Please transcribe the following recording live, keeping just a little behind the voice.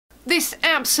This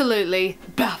absolutely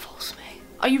baffles me.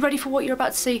 Are you ready for what you're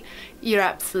about to see? You're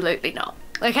absolutely not.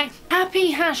 Okay?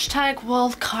 Happy hashtag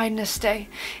World Kindness Day.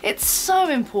 It's so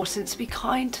important to be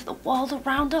kind to the world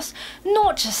around us,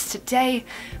 not just today,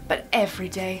 but every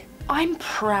day. I'm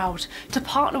proud to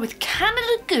partner with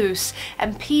Canada Goose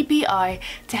and PBI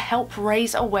to help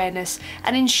raise awareness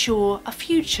and ensure a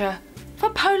future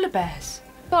for polar bears.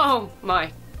 Oh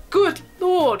my good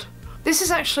lord. This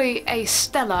is actually a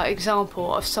stellar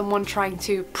example of someone trying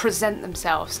to present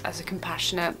themselves as a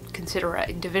compassionate, considerate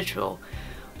individual,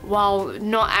 while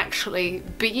not actually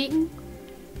being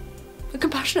a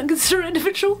compassionate, considerate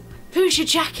individual. Who's your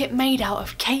jacket made out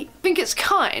of, Kate? Think it's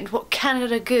kind what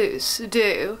Canada Goose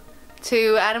do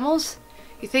to animals?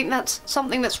 You think that's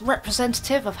something that's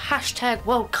representative of hashtag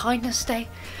World Kindness Day?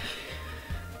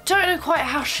 Don't know quite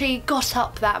how she got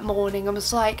up that morning and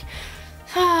was like,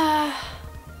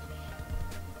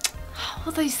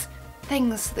 all these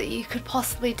things that you could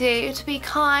possibly do to be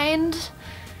kind.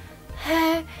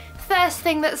 First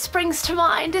thing that springs to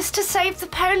mind is to save the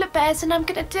polar bears, and I'm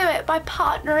gonna do it by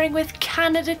partnering with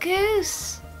Canada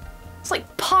Goose. It's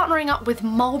like partnering up with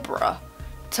Marlborough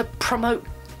to promote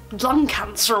lung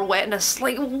cancer awareness.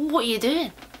 Like, what are you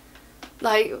doing?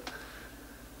 Like,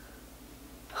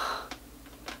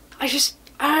 I just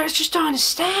don't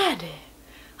understand it.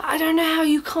 I don't know how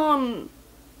you can't.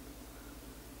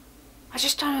 I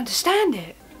just don't understand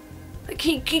it.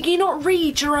 Can you not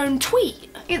read your own tweet?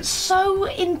 It's so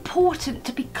important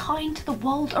to be kind to the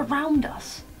world around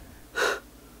us.